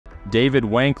David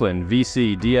Wanklyn,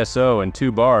 VC, DSO, and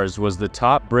Two Bars was the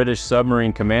top British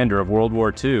submarine commander of World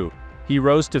War II. He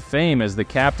rose to fame as the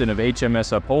captain of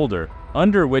HMS Upholder,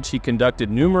 under which he conducted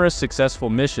numerous successful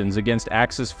missions against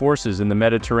Axis forces in the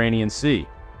Mediterranean Sea.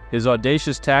 His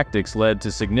audacious tactics led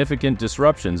to significant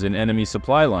disruptions in enemy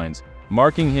supply lines,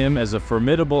 marking him as a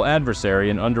formidable adversary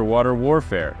in underwater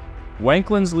warfare.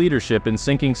 Wanklyn's leadership in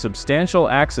sinking substantial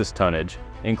Axis tonnage,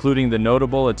 including the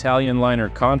notable Italian liner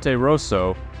Conte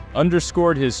Rosso,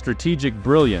 underscored his strategic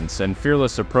brilliance and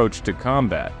fearless approach to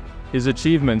combat. His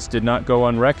achievements did not go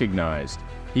unrecognized.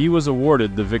 He was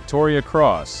awarded the Victoria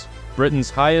Cross, Britain's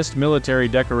highest military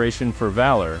decoration for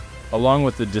valor, along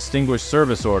with the Distinguished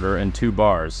Service Order and 2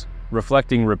 bars,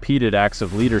 reflecting repeated acts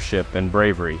of leadership and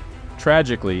bravery.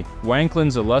 Tragically,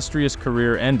 Wanklyn's illustrious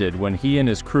career ended when he and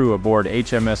his crew aboard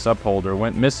HMS Upholder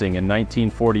went missing in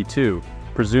 1942,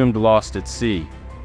 presumed lost at sea.